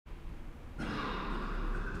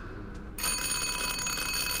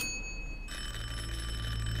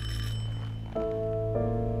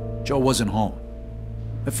Joe wasn't home.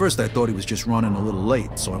 At first I thought he was just running a little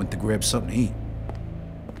late, so I went to grab something to eat.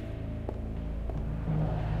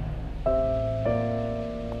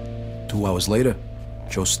 Two hours later,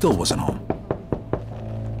 Joe still wasn't home.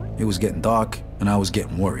 It was getting dark, and I was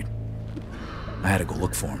getting worried. I had to go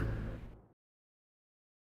look for him.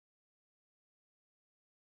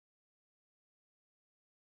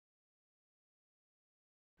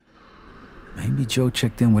 Maybe Joe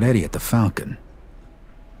checked in with Eddie at the Falcon.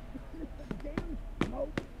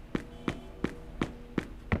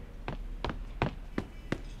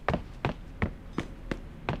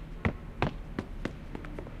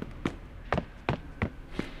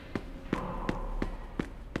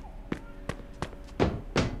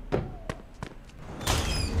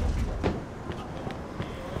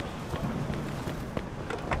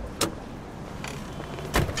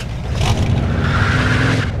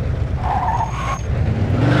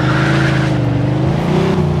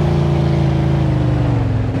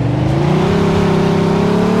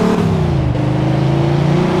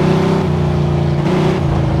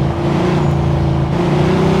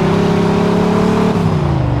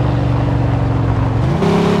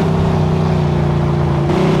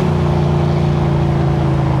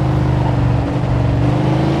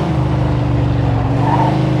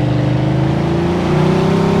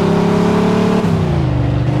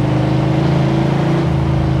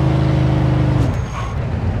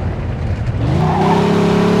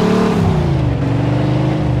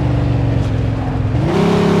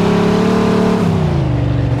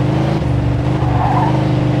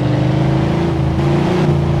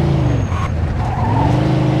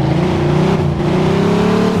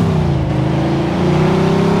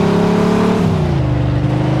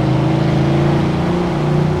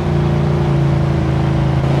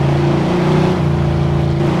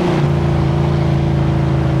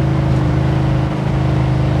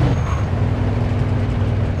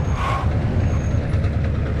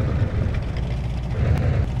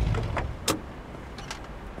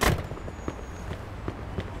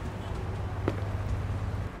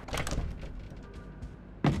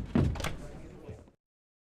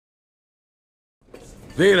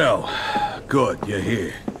 Vito, good, you're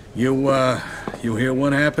here. You hear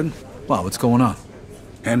what happened? Wow, what's going on?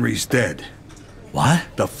 Henry's dead. What?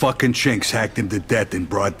 The fucking chinks hacked him to death in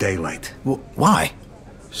broad daylight. Why?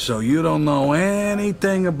 So you don't know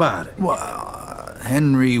anything about it? Well,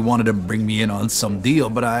 Henry wanted to bring me in on some deal,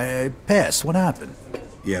 but I passed. What happened?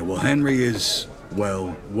 Yeah, well, Henry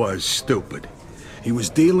was stupid. He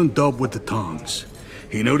was dealing dope with the tongs.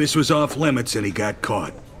 He knew this was off limits and he got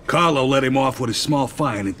caught. Carlo let him off with a small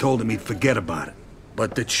fine and told him he'd forget about it.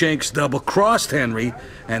 But the chinks double-crossed Henry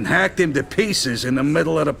and hacked him to pieces in the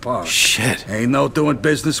middle of the park. Shit. Ain't no doing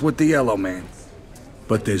business with the Yellow Man.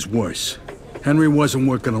 But there's worse. Henry wasn't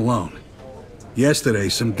working alone. Yesterday,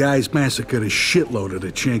 some guys massacred a shitload of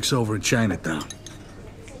the chinks over in Chinatown.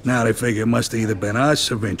 Now they figure it must have either been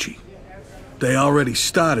us or Vinci. They already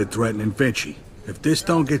started threatening Vinci. If this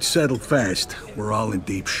don't get settled fast, we're all in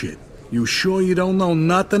deep shit. You sure you don't know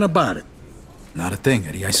nothing about it? Not a thing,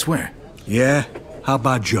 Eddie, I swear. Yeah? How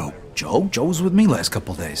about Joe? Joe? Joe was with me last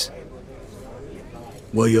couple days.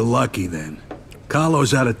 Well, you're lucky then.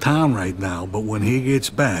 Carlo's out of town right now, but when he gets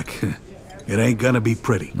back, it ain't gonna be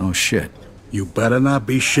pretty. No shit. You better not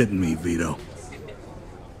be shitting me, Vito.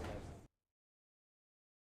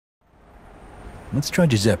 Let's try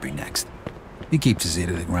Giuseppe next. He keeps his ear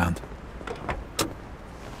to the ground.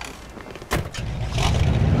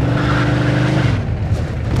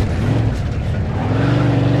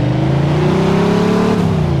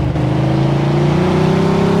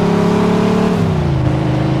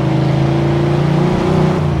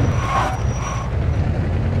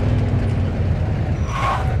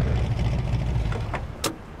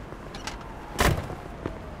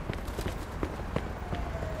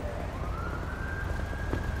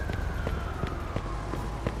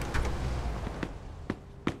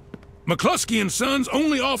 McCluskey & Sons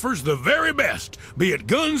only offers the very best, be it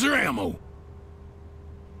guns or ammo.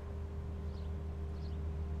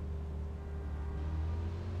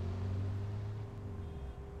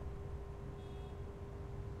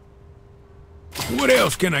 What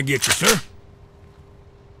else can I get you, sir?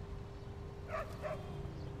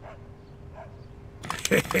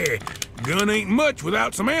 Gun ain't much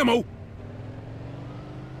without some ammo.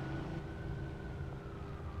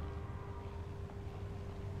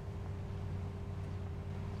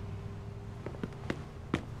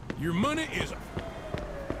 Your money is...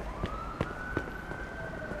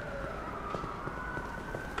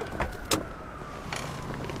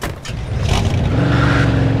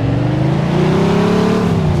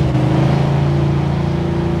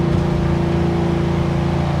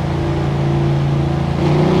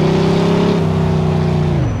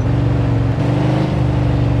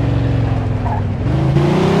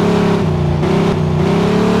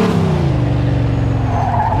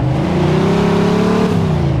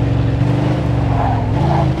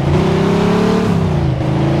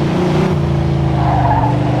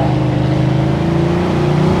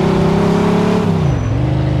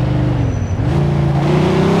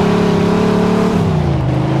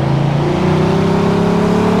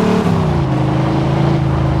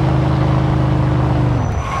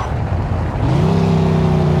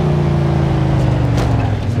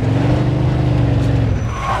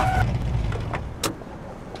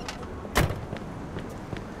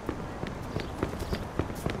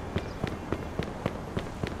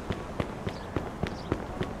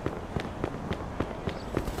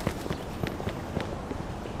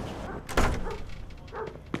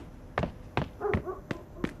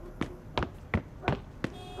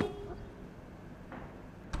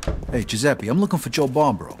 Hey, Giuseppe, I'm looking for Joe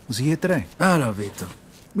Barbaro. Was he here today? Hello, Vito.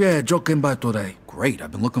 Yeah, Joe came by today. Great,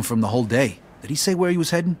 I've been looking for him the whole day. Did he say where he was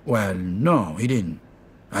heading? Well, no, he didn't.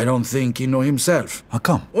 I don't think he know himself. How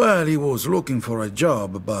come? Well, he was looking for a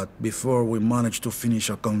job, but before we managed to finish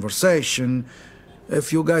our conversation, a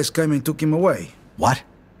few guys came and took him away. What?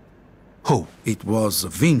 Who? It was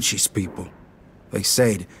Vinci's people. They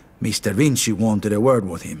said Mr. Vinci wanted a word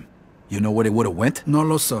with him. You know where they would've went? No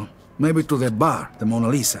lo so. Maybe to the bar, the Mona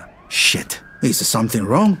Lisa. Shit. Is something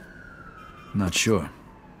wrong? Not sure.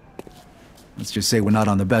 Let's just say we're not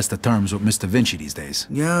on the best of terms with Mr. Vinci these days.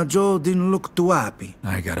 Yeah, Joe didn't look too happy.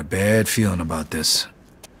 I got a bad feeling about this.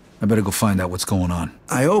 I better go find out what's going on.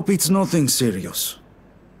 I hope it's nothing serious.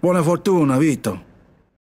 Buona fortuna, Vito.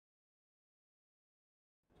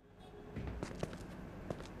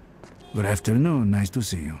 Good afternoon, nice to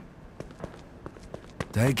see you.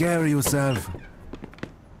 Take care of yourself.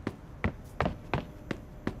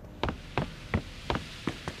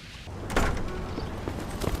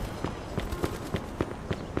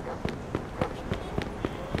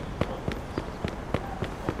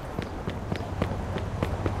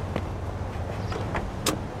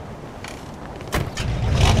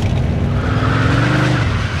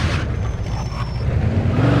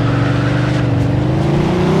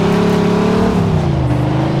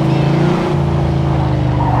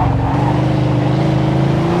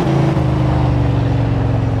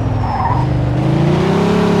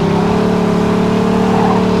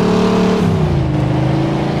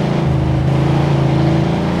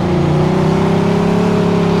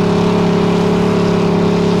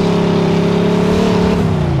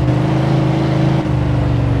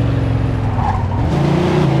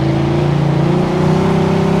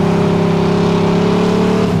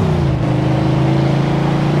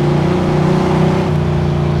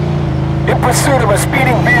 Pursuit of a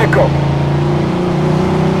speeding vehicle.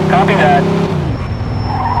 Copy that.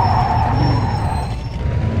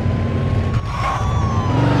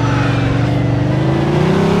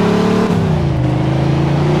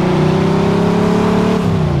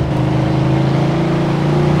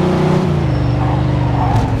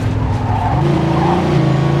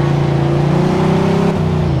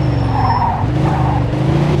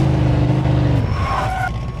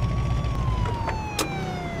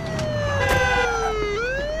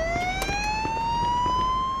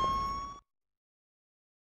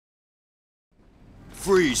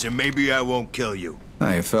 Freeze and maybe I won't kill you.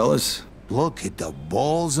 Hey, fellas. Look at the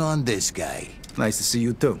balls on this guy. Nice to see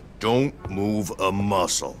you, too. Don't move a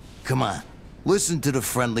muscle. Come on, listen to the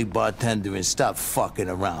friendly bartender and stop fucking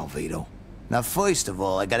around, Vito. Now, first of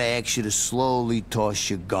all, I gotta ask you to slowly toss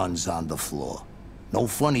your guns on the floor. No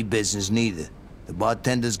funny business, neither. The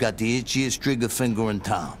bartender's got the itchiest trigger finger in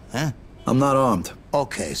town, huh? I'm not armed.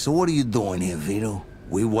 Okay, so what are you doing here, Vito?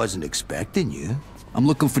 We wasn't expecting you. I'm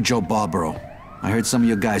looking for Joe Barbaro. I heard some of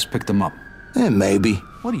your guys picked him up. Maybe.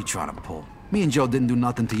 What are you trying to pull? Me and Joe didn't do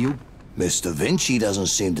nothing to you. Mr. Vinci doesn't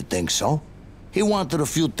seem to think so. He wanted a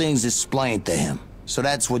few things explained to him, so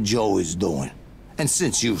that's what Joe is doing. And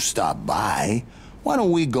since you've stopped by, why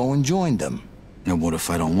don't we go and join them? And what if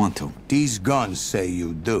I don't want to? These guns say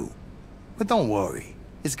you do. But don't worry,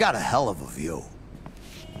 it's got a hell of a view.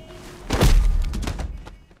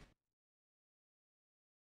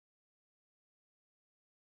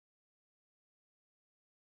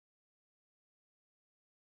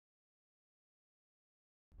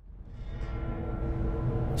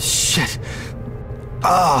 Shit.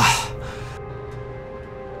 Ah.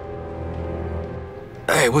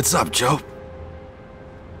 Hey, what's up, Joe?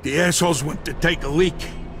 The assholes went to take a leak.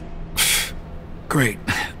 Great.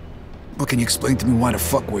 Well, can you explain to me why the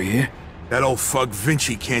fuck we're here? That old fuck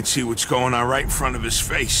Vinci can't see what's going on right in front of his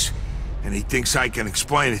face. And he thinks I can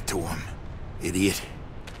explain it to him. Idiot.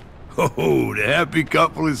 Oh, the happy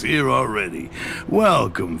couple is here already.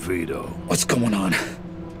 Welcome, Vito. What's going on?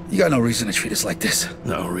 You got no reason to treat us like this.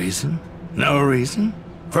 No reason? No reason?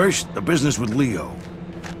 First, the business with Leo.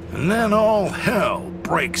 And then all hell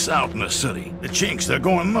breaks out in the city. The chinks, they're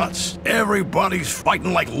going nuts. Everybody's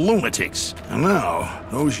fighting like lunatics. And now,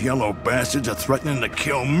 those yellow bastards are threatening to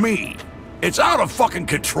kill me. It's out of fucking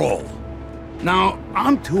control. Now,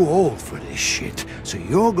 I'm too old for this shit, so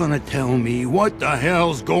you're gonna tell me what the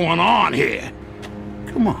hell's going on here.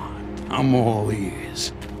 Come on, I'm all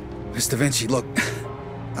ears. Mr. Vinci, look,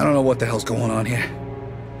 I don't know what the hell's going on here.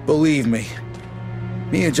 Believe me,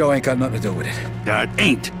 me and Joe ain't got nothing to do with it. That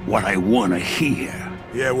ain't what I wanna hear.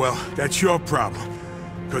 Yeah, well, that's your problem.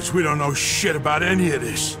 Because we don't know shit about any of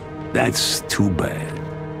this. That's too bad.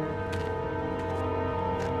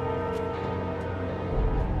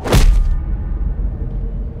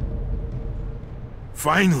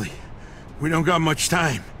 Finally, We don't got much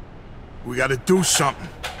time. We gotta do something.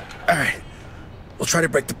 All right. We'll try to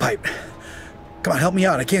break the pipe. Come on, help me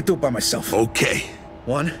out. I can't do it by myself. Okay.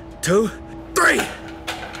 1, 2, 3!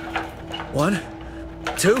 1,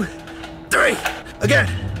 2, 3! Again!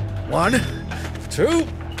 1, 2,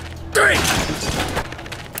 3!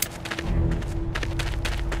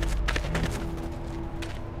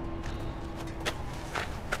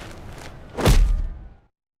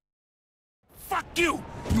 Fuck you!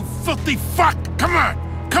 You filthy fuck! Come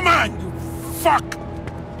on! Come on, you fuck!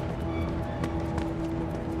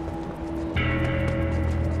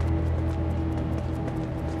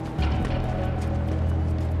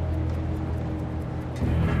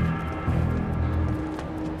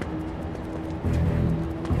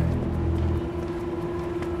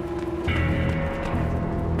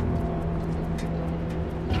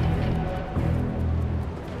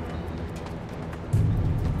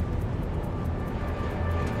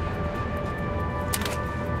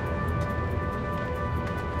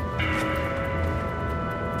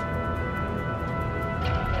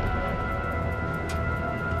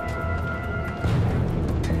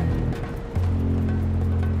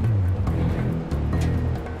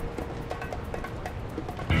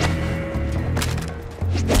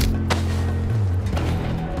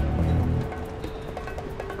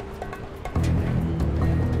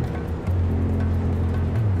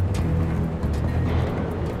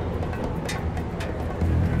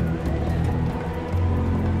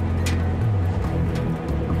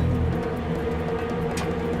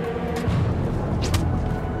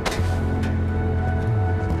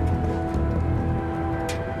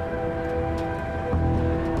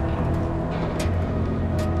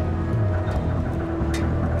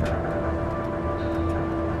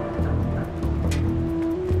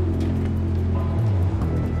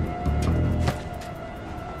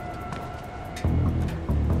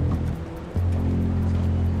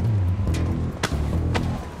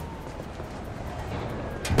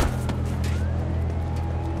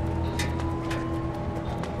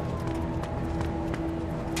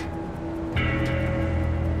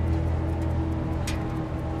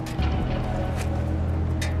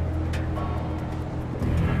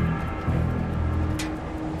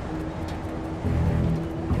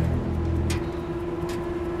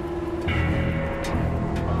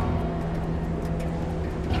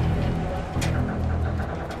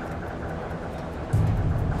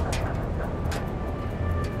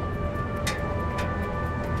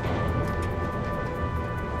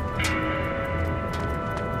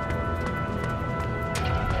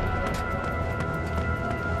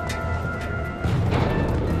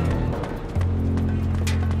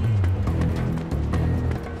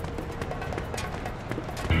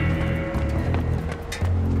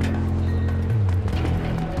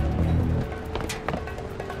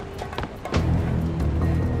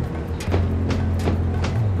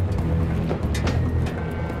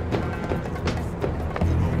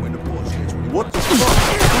 What the fuck?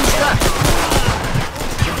 Who's that?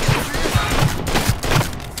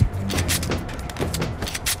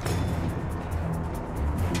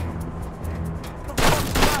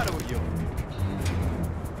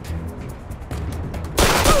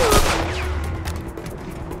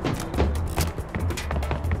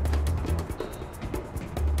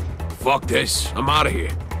 Fuck this. I'm out of here.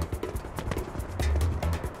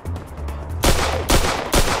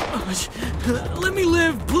 Let me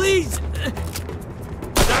live, please!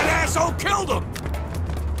 That asshole killed him!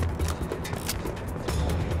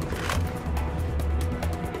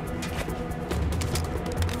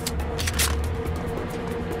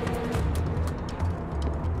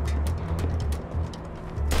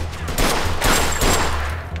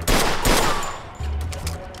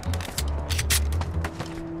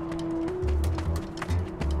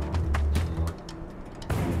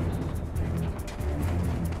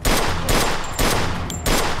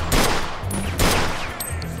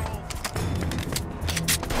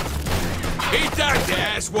 Eat that, you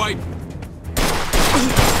asswipe!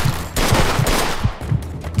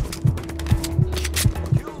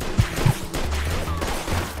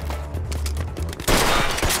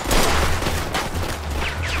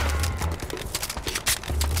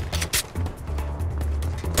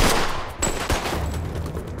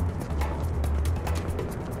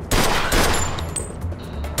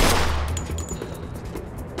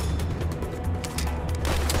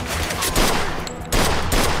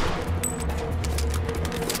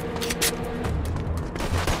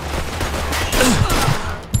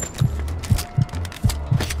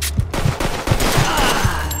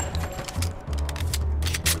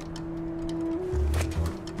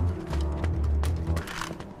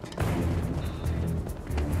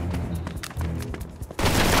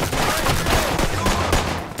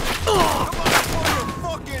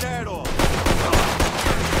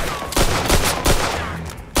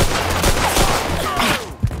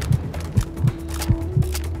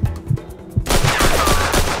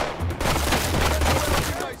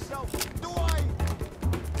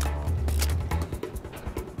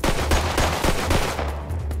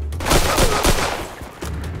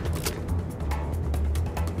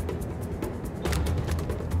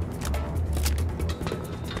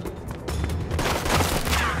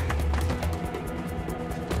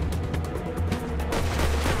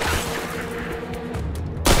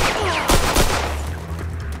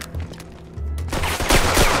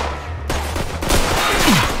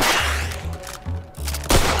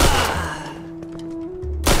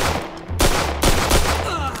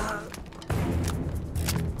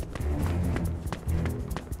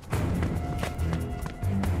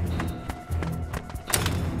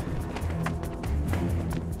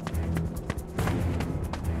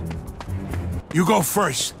 You go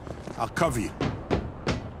first. I'll cover you.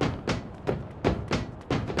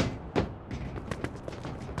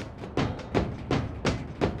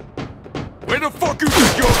 Where the fuck you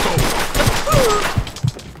think you're going?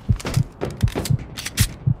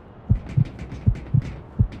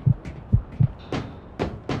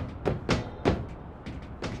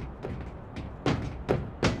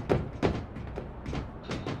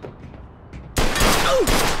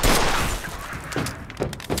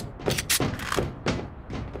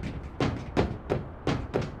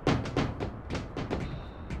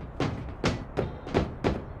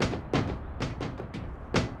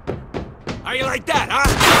 How you like that, huh?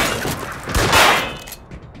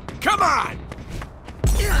 Come on!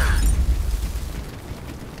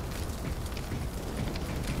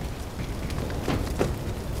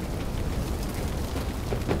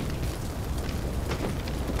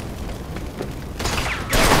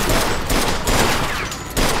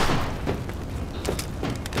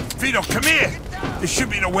 Vito, come here! This should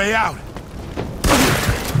be the way out.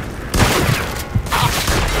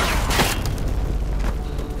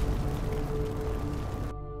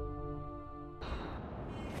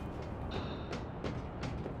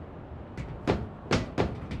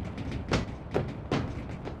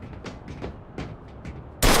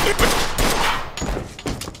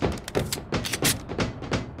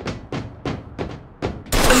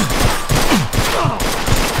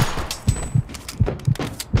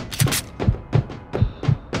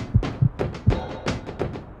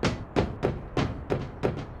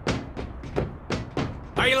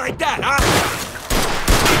 How you like that, huh?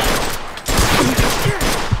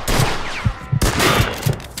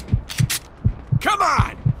 Come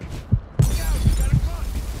on!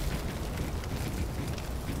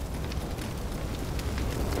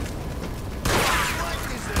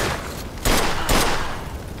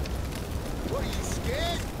 What are you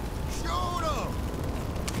scared? Shoot him!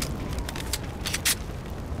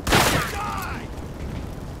 Die!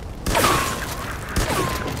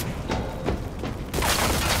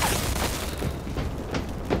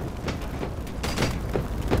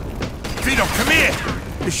 Vito, come here!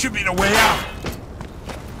 This should be the way out.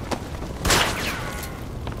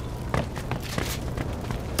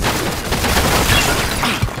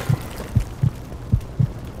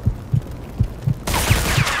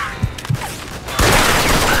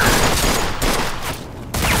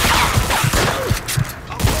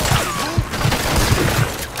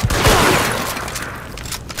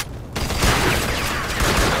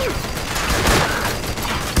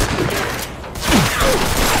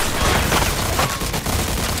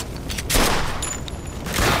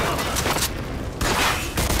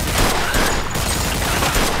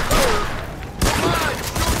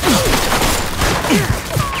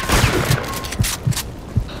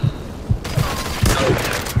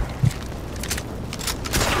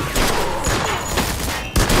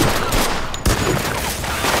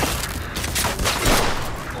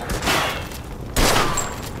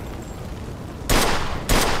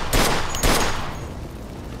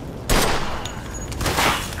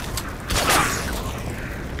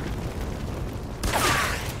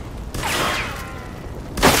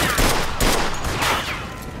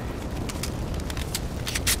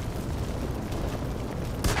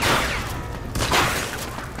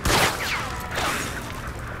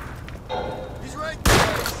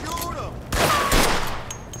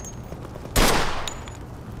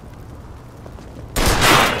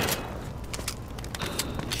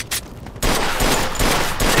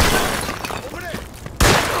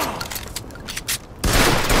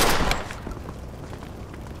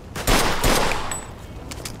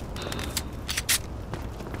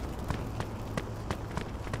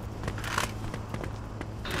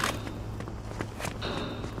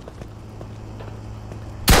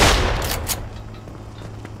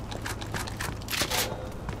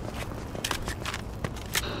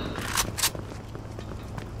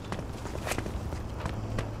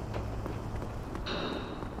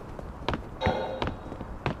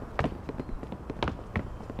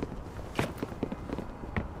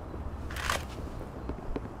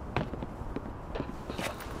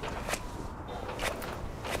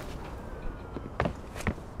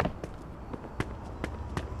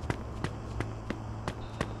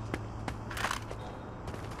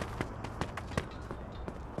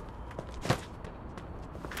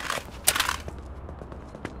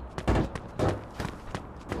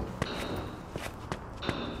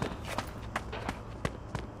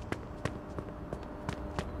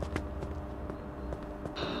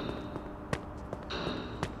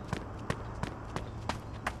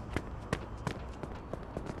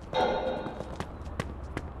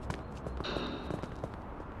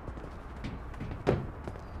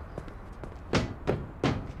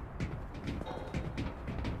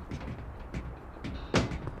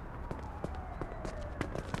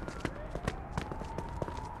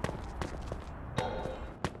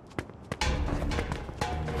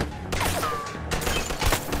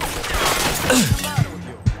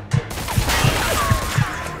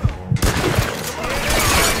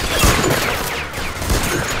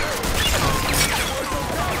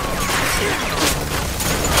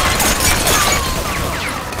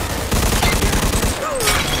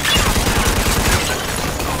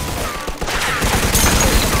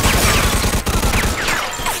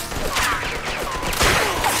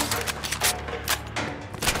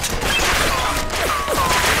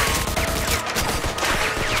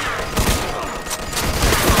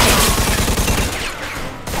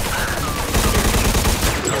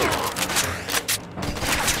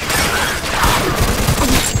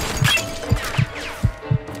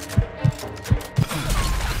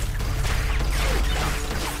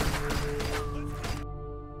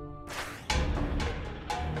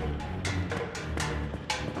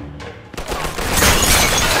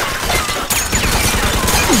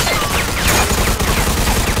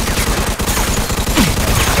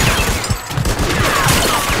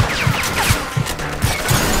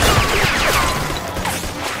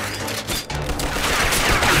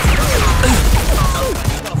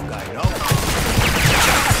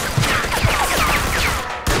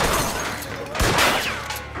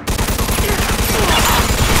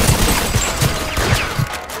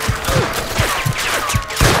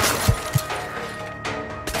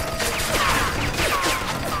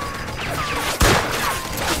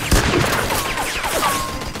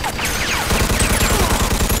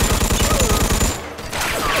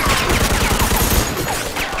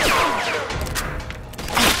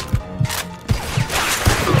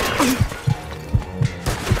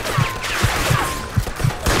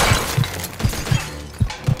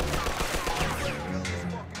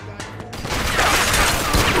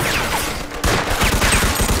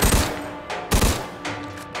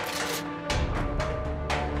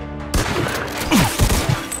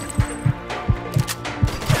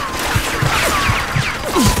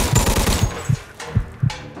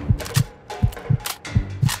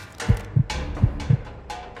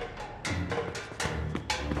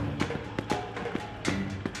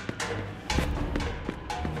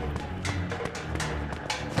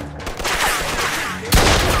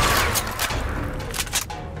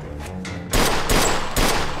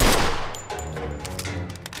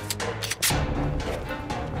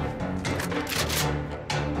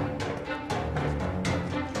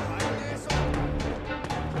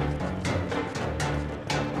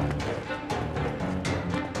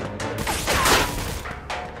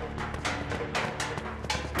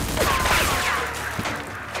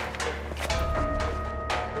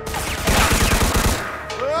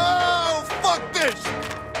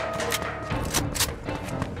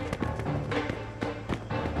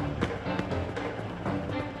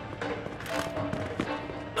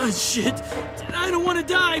 Shit. I don't want to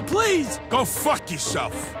die, please! Go fuck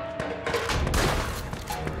yourself.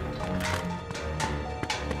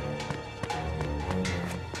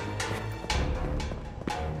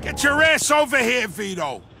 Get your ass over here,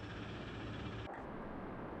 Vito!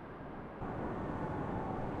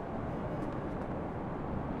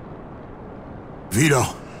 Vito,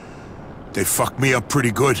 they fucked me up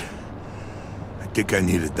pretty good. I think I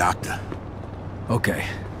need a doctor. Okay.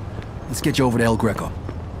 Let's get you over to El Greco.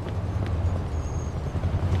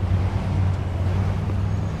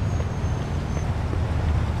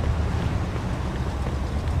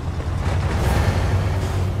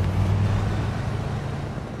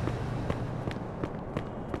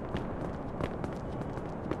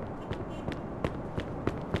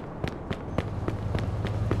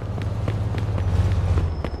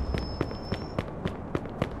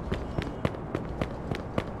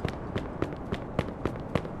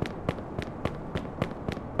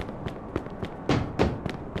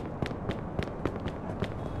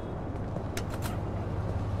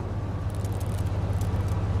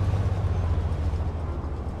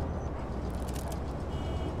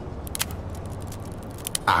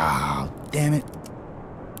 Ah, damn it.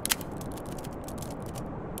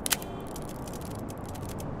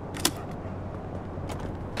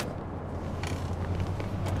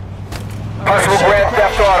 Possible grand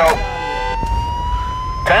theft auto.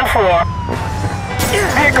 10-4.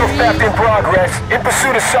 Vehicle theft in progress. In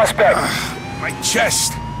pursuit of suspect. My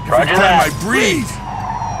chest. Every Roger time that. I breathe.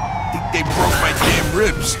 Think they broke my damn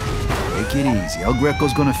ribs. Take it easy. El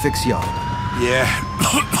Greco's gonna fix you up. Yeah.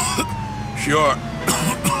 Sure.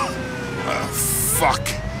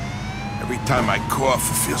 Fuck. Every time I cough,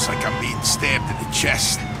 it feels like I'm being stabbed in the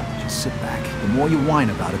chest. Just sit back. The more you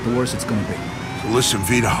whine about it, the worse it's gonna be. So listen,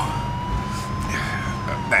 Vito.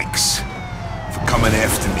 Thanks for coming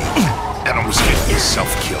after me and almost getting yourself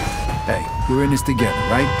killed. Hey, we're in this together,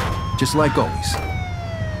 right? Just like always.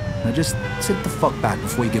 Now just sit the fuck back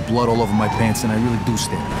before you get blood all over my pants and I really do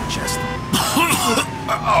stab in your chest.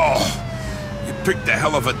 Oh, you picked a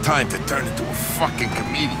hell of a time to turn into a fucking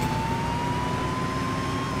comedian.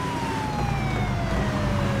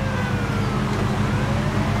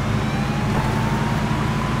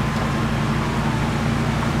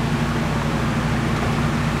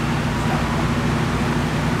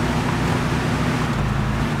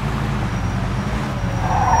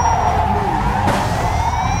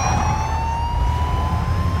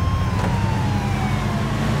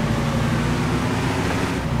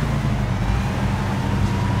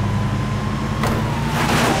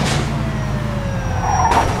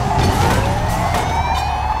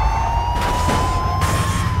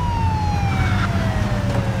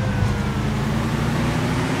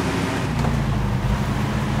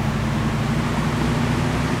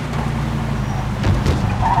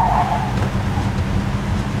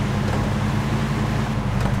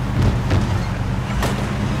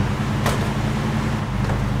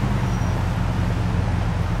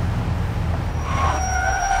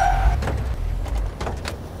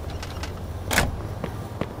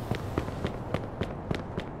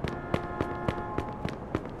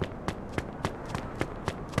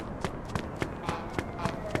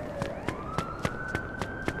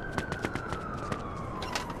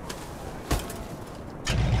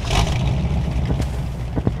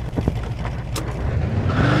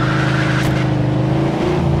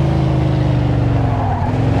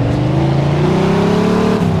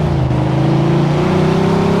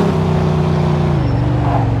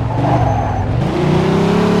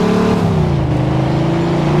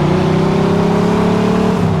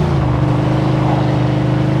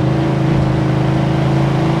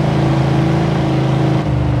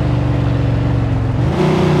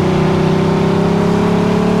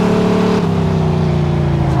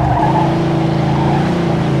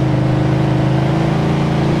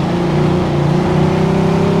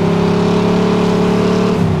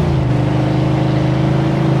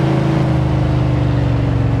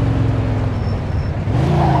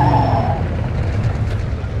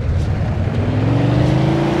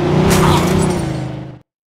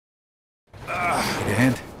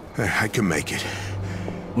 I can make it.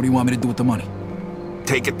 What do you want me to do with the money?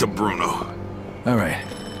 Take it to Bruno. All right.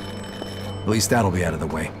 At least that'll be out of the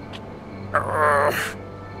way.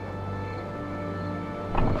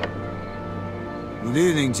 Good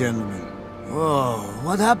evening, gentlemen. Whoa,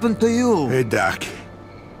 what happened to you? Hey, Doc.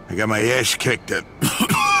 I got my ass kicked and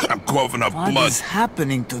I'm coughing up blood. What is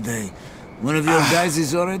happening today? One of your guys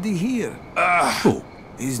is already here. Who?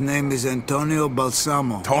 His name is Antonio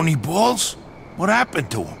Balsamo. Tony Balls? What happened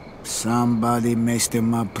to him? Somebody messed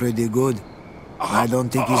him up pretty good. I don't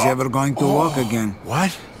think he's ever going to walk again.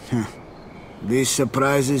 What? This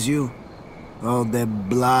surprises you? All the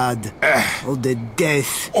blood, all the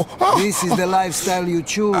death. This is the lifestyle you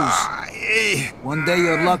choose. One day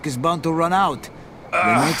your luck is bound to run out.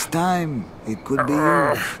 The next time, it could be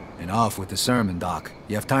you. Enough with the sermon, Doc.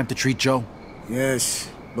 You have time to treat Joe? Yes,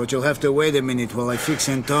 but you'll have to wait a minute while I fix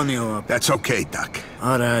Antonio up. That's okay, Doc.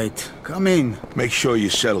 All right, come in. Make sure you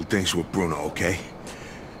settle things with Bruno, okay?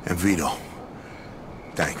 And Vito.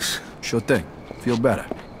 Thanks. Sure thing. Feel better.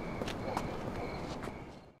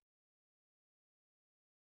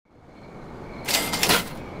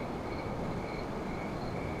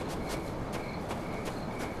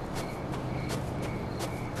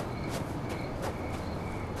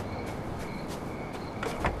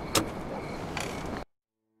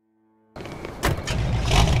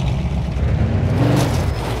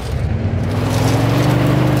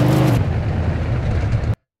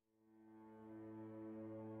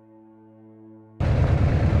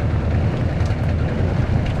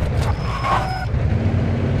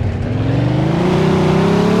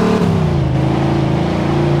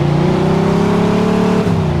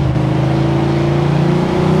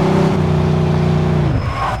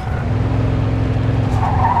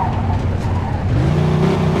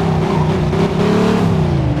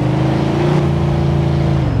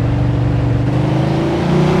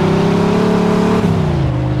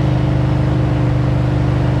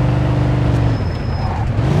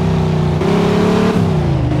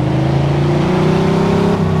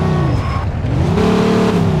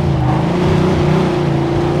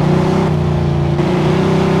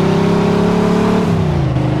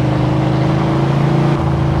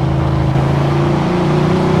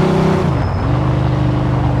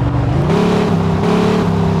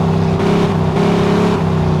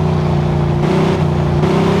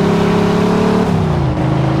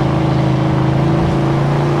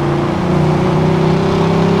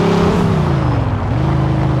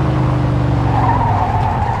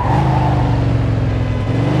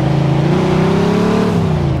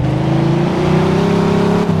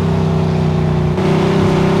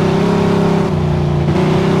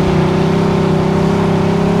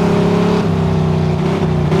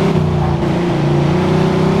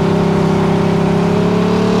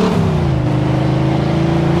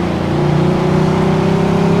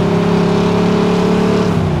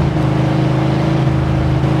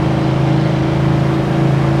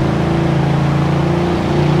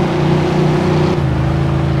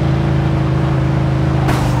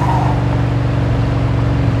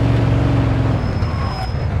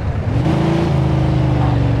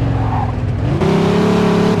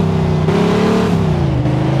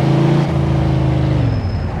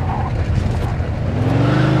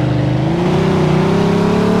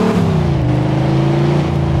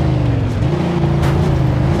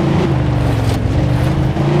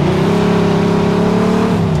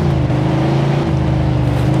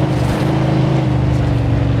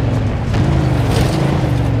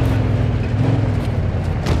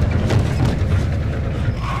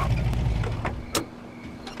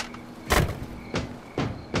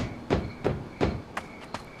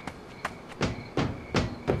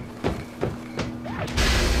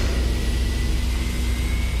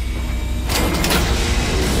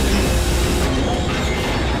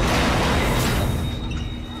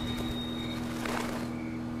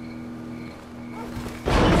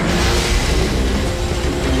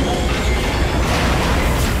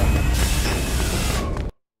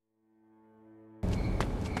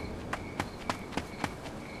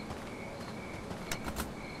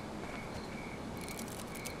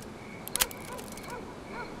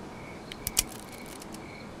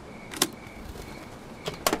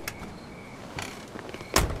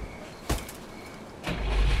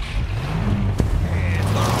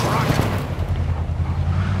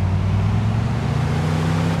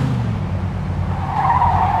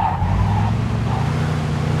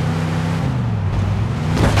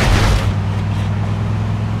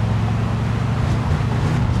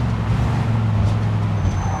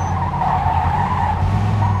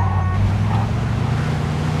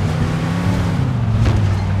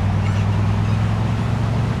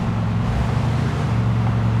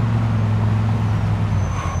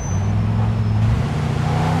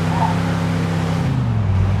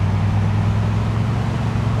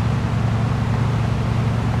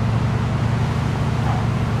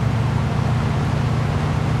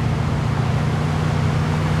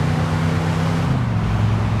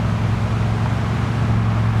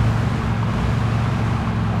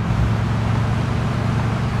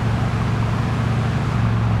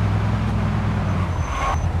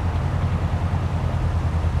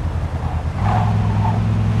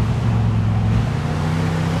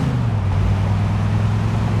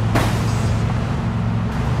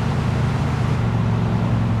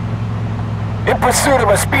 pursuit of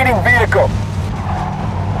a speeding vehicle.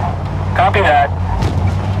 Copy that.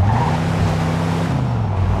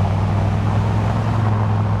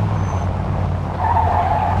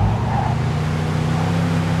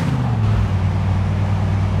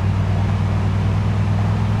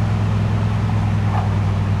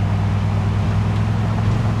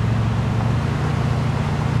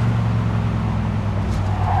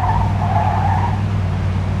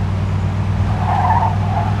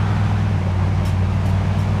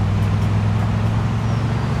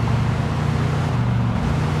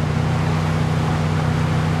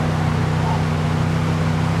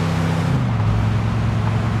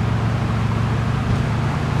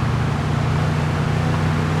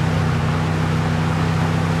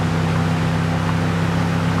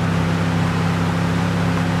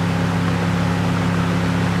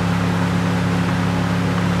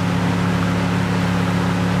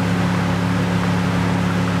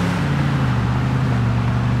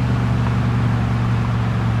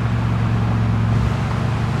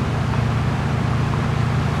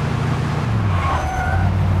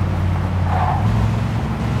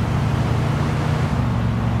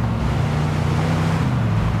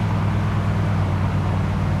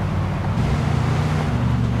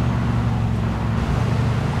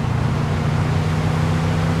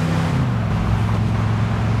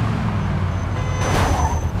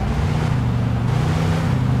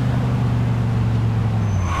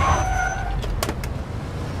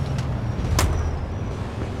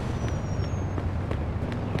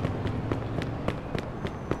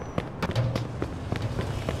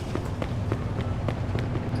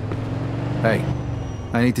 Hey,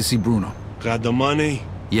 I need to see Bruno. Got the money?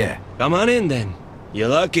 Yeah. Come on in then. You're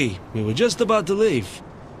lucky. We were just about to leave.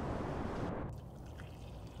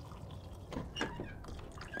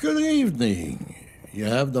 Good evening. You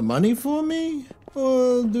have the money for me?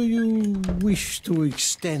 Or do you wish to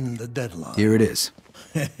extend the deadline? Here it is.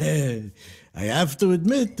 I have to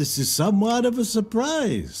admit, this is somewhat of a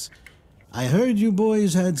surprise. I heard you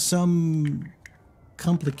boys had some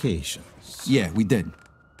complications. Yeah, we did.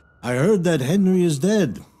 I heard that Henry is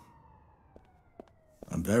dead.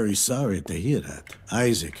 I'm very sorry to hear that.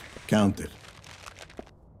 Isaac, count it.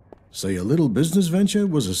 So your little business venture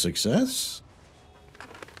was a success?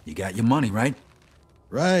 You got your money, right?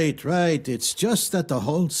 Right. It's just that the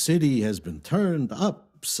whole city has been turned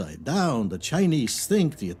upside down. The Chinese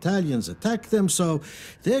think the Italians attacked them, so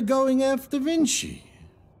they're going after Vinci.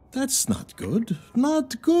 That's not good.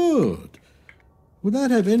 Not good. Would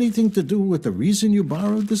that have anything to do with the reason you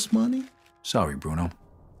borrowed this money? Sorry, Bruno.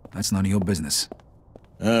 That's none of your business.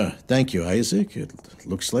 Thank you, Isaac. It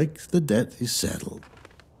looks like the debt is settled.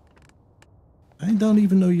 I don't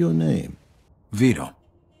even know your name. Vito.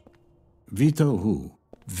 Vito who?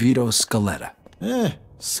 Vito Scaletta.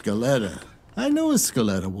 Scaletta. I knew a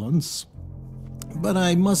Scaletta once. But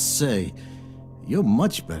I must say, you're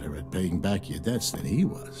much better at paying back your debts than he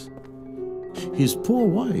was. His poor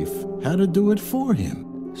wife had to do it for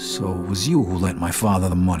him. So it was you who lent my father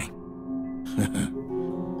the money?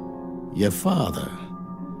 Your father?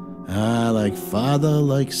 Like father,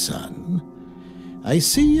 like son. I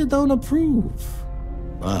see you don't approve.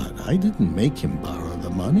 But I didn't make him borrow the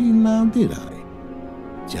money, now did I?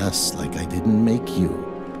 Just like I didn't make you.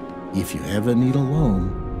 If you ever need a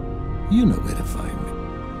loan, you know where to find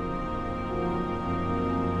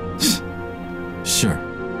me. Sure.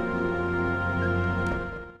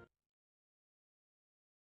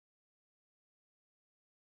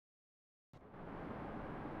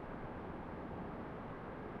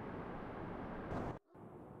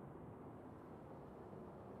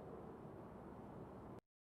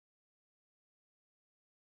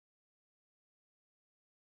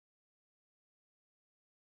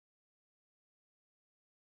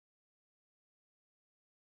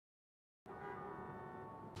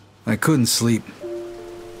 I couldn't sleep.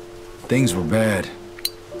 Things were bad,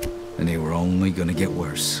 and they were only gonna get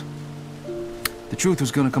worse. The truth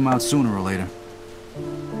was gonna come out sooner or later.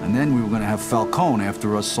 And then we were gonna have Falcone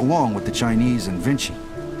after us, along with the Chinese and Vinci.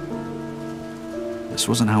 This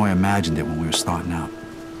wasn't how I imagined it when we were starting out.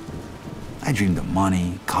 I dreamed of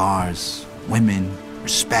money, cars, women,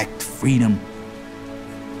 respect, freedom.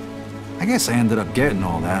 I guess I ended up getting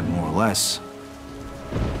all that, more or less.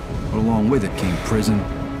 But along with it came prison,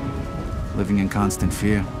 living in constant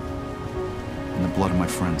fear, and the blood of my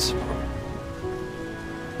friends.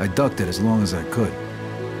 I ducked it as long as I could,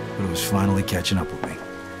 but it was finally catching up with me.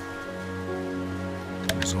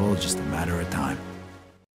 It was all just a matter of time.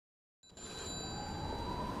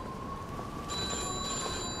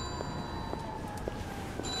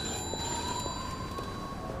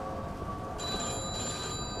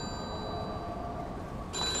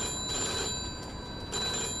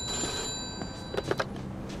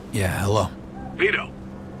 Yeah, hello. Vito.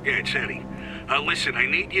 Yeah, it's Eddie. Listen, I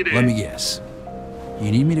need you to... Let me guess.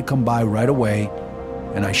 You need me to come by right away,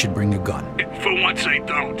 and I should bring a gun. For once I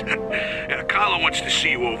don't. Carlo wants to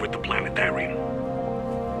see you over at the planetarium.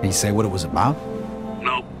 Did he say what it was about?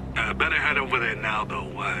 No. Better head over there now,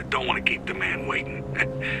 though. Don't want to keep the man waiting.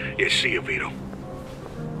 Yeah, see you, Vito.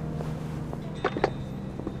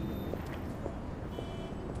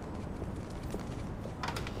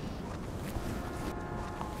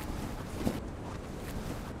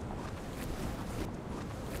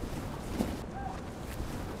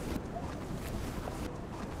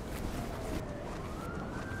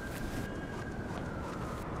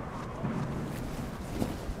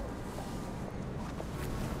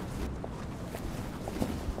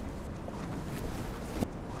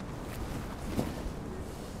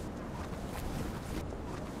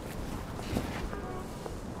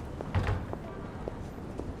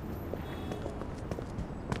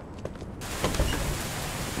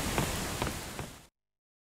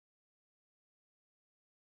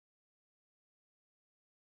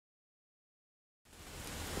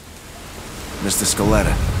 Mr.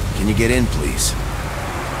 Scaletta, can you get in, please?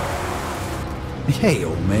 Hey,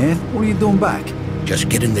 old man, what are you doing back? Just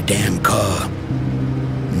get in the damn car.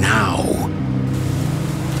 Now.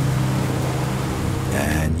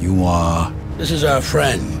 And you are... This is our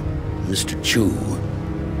friend, Mr. Chu.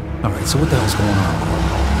 Alright, so what the hell's going on?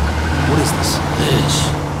 What is this?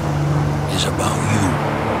 This is about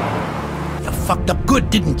you. You fucked up good,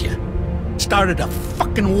 didn't you? Started a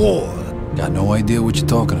fucking war. Got no idea what you're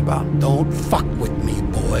talking about. Don't fuck with me,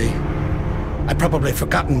 boy. I've probably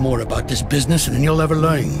forgotten more about this business than you'll ever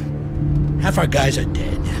learn. Half our guys are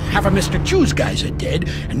dead. Half of Mr. Chu's guys are dead.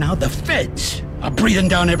 And now the feds are breathing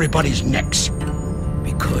down everybody's necks.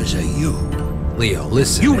 Because of you. Leo,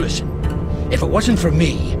 listen. You listen. If it wasn't for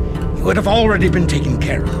me, you would have already been taken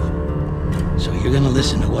care of. So you're gonna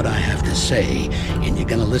listen to what I have to say, and you're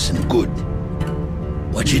gonna listen good.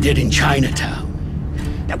 What you did in Chinatown.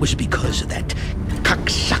 That was because of that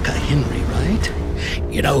cocksucker Henry, right?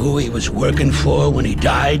 You know who he was working for when he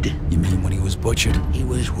died? You mean when he was butchered? He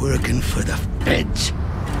was working for the feds.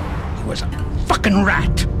 He was a fucking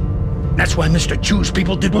rat. That's why Mr. Chu's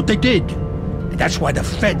people did what they did. And that's why the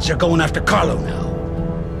feds are going after Carlo now.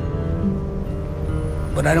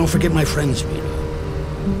 But I don't forget my friends,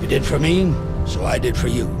 Vito. You did for me, so I did for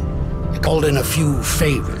you. I called in a few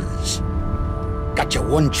favors. Got you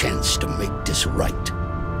one chance to make this right.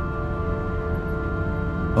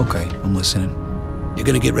 Okay, I'm listening. You're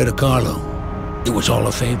gonna get rid of Carlo. It was all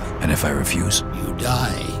a favor. And if I refuse? You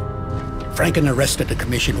die. Frank and the rest of the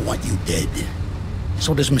commission want you dead.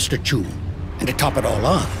 So does Mr. Chu. And to top it all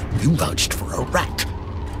off, you vouched for a rat.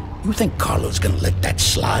 You think Carlo's gonna let that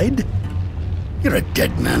slide? You're a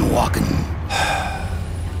dead man walking.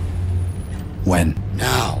 When?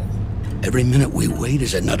 Now. Every minute we wait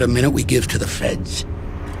is another minute we give to the feds.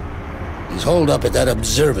 He's holed up at that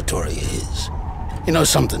observatory of his. You know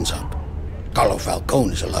something's up. Carlo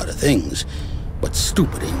Falcone is a lot of things, but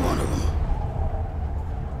stupid ain't one of them.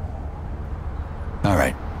 All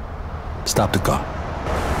right. Stop the car.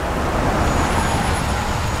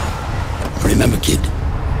 Remember, kid,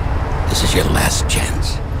 this is your last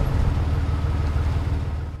chance.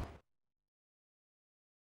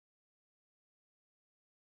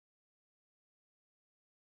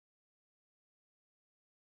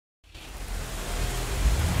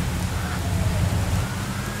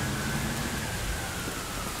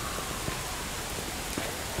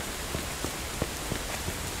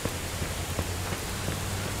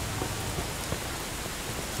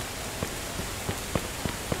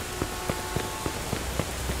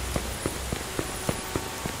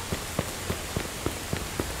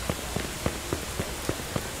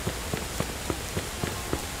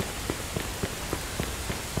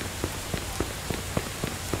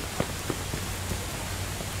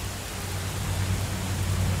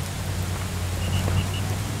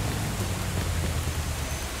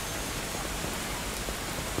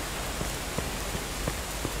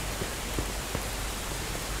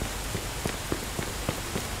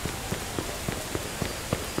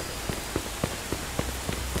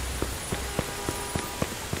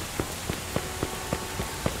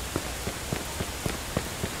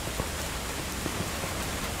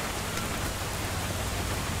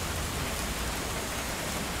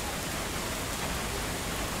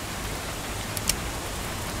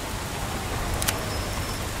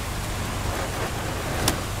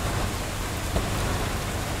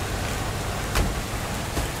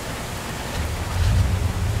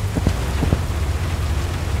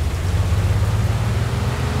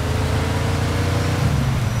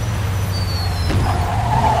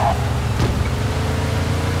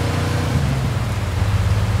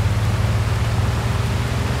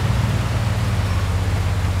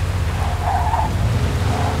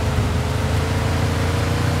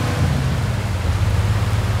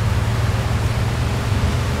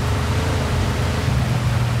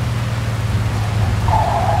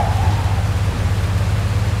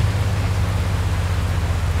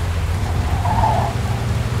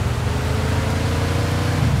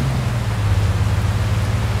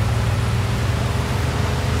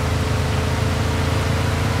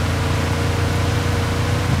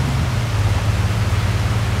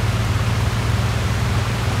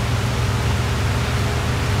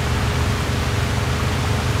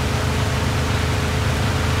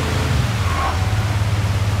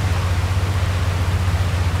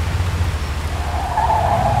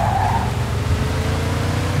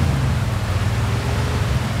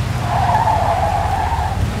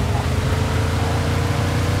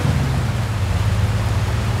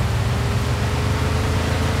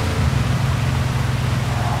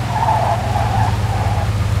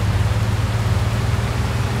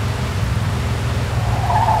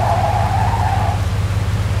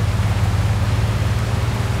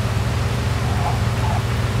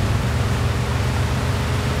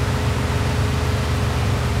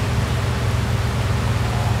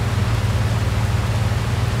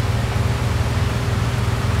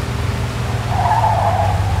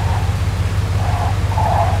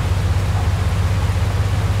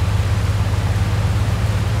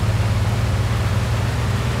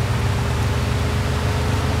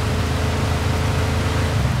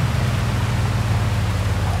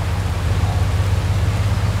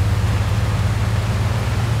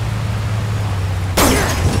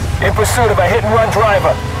 in pursuit of a hit-and-run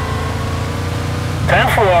driver.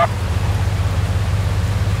 10-4.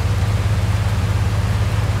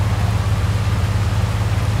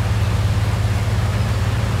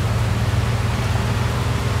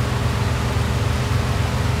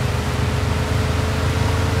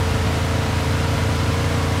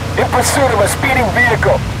 In pursuit of a speeding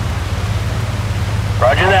vehicle.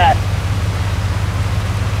 Roger that.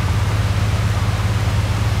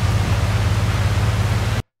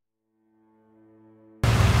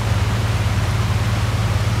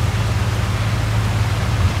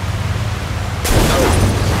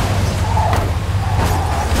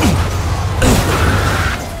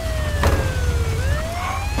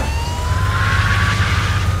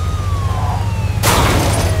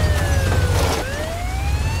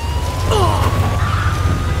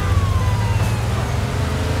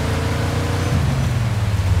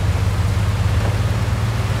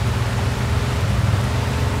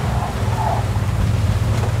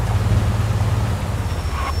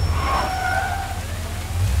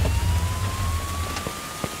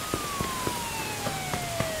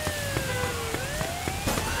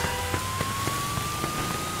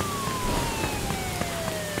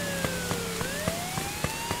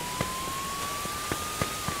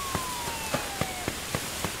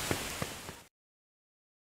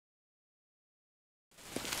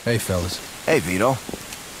 Hey, fellas. Hey, Vito.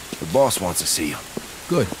 The boss wants to see you.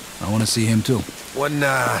 Good. I want to see him, too.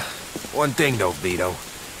 One thing, though, Vito.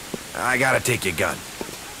 I gotta take your gun.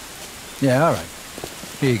 Yeah, all right.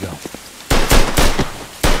 Here you go.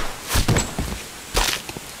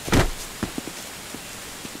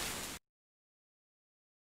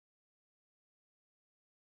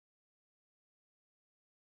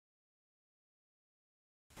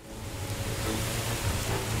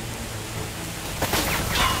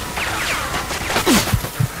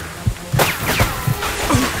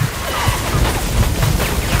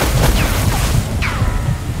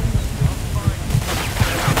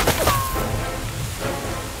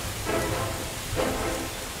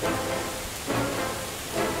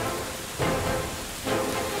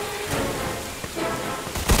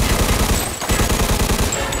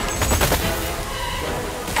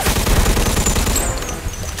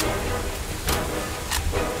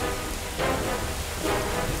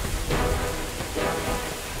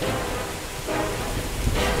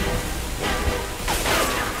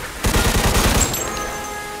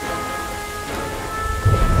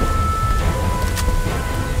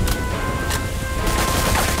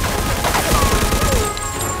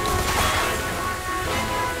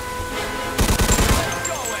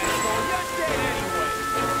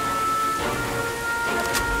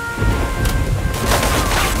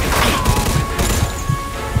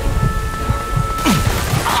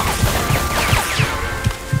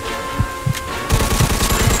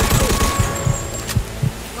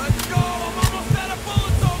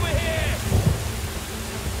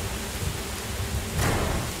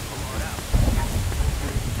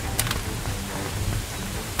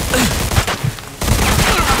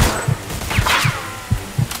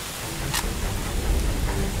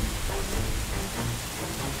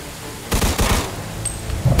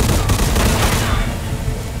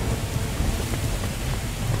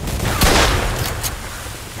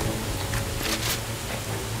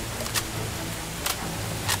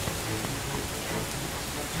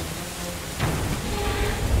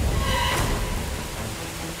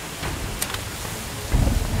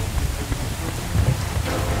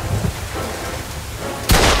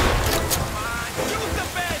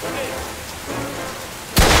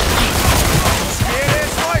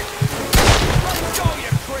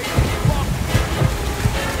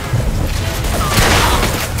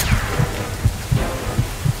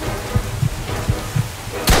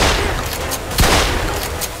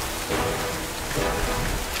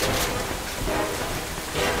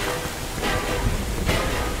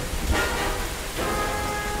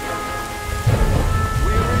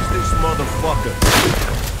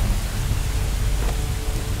 Motherfucker.